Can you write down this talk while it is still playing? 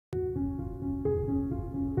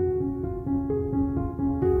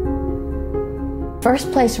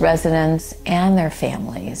First Place residents and their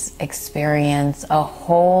families experience a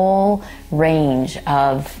whole range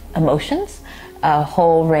of emotions, a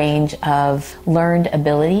whole range of learned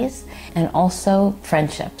abilities, and also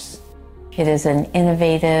friendships. It is an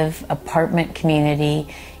innovative apartment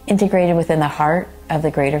community integrated within the heart of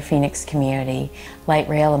the greater Phoenix community. Light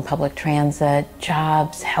rail and public transit,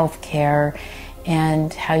 jobs, healthcare,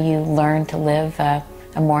 and how you learn to live a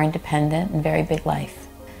more independent and very big life.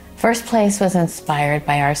 First Place was inspired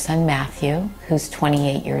by our son Matthew, who's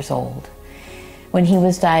 28 years old. When he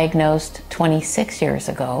was diagnosed 26 years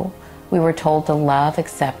ago, we were told to love,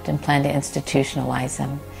 accept, and plan to institutionalize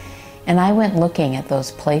him. And I went looking at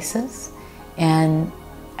those places, and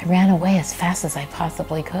I ran away as fast as I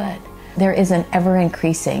possibly could. There is an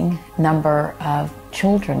ever-increasing number of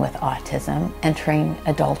children with autism entering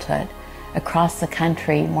adulthood. Across the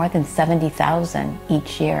country, more than 70,000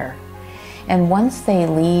 each year. And once they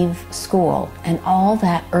leave school and all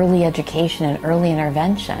that early education and early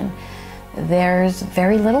intervention, there's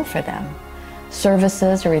very little for them.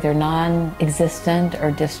 Services are either non-existent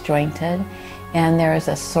or disjointed, and there is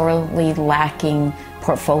a sorely lacking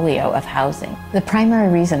portfolio of housing. The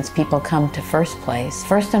primary reasons people come to First Place,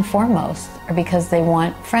 first and foremost, are because they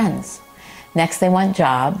want friends. Next, they want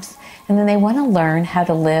jobs, and then they want to learn how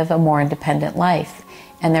to live a more independent life,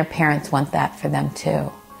 and their parents want that for them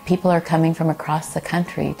too. People are coming from across the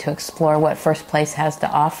country to explore what First Place has to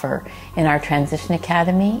offer in our Transition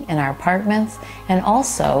Academy, in our apartments, and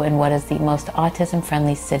also in what is the most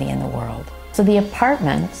autism-friendly city in the world. So the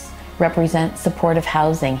apartments represent supportive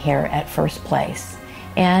housing here at First Place,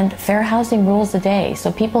 and fair housing rules the day.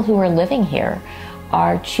 So people who are living here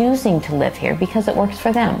are choosing to live here because it works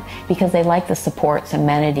for them, because they like the supports,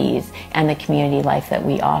 amenities, and the community life that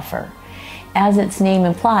we offer. As its name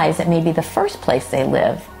implies, it may be the first place they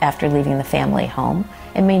live after leaving the family home.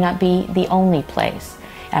 It may not be the only place.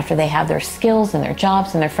 After they have their skills and their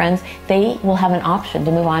jobs and their friends, they will have an option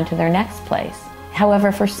to move on to their next place.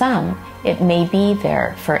 However, for some, it may be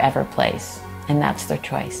their forever place, and that's their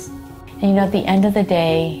choice. And you know, at the end of the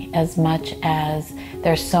day, as much as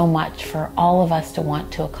there's so much for all of us to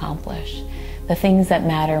want to accomplish, the things that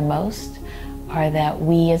matter most are that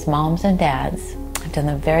we as moms and dads have done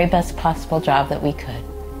the very best possible job that we could.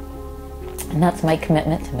 And that's my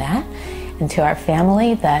commitment to Matt and to our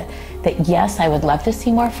family, that yes, I would love to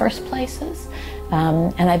see more First Places,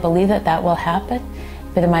 and I believe that that will happen.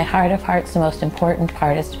 But in my heart of hearts, the most important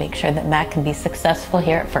part is to make sure that Matt can be successful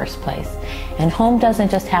here at First Place. And home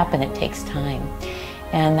doesn't just happen, it takes time.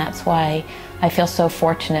 And that's why I feel so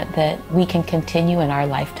fortunate that we can continue in our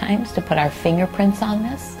lifetimes to put our fingerprints on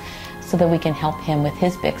this so that we can help him with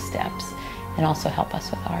his big steps and also help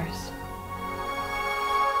us with ours.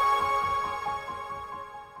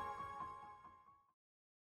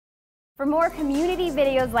 For more community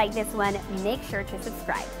videos like this one, make sure to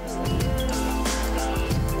subscribe.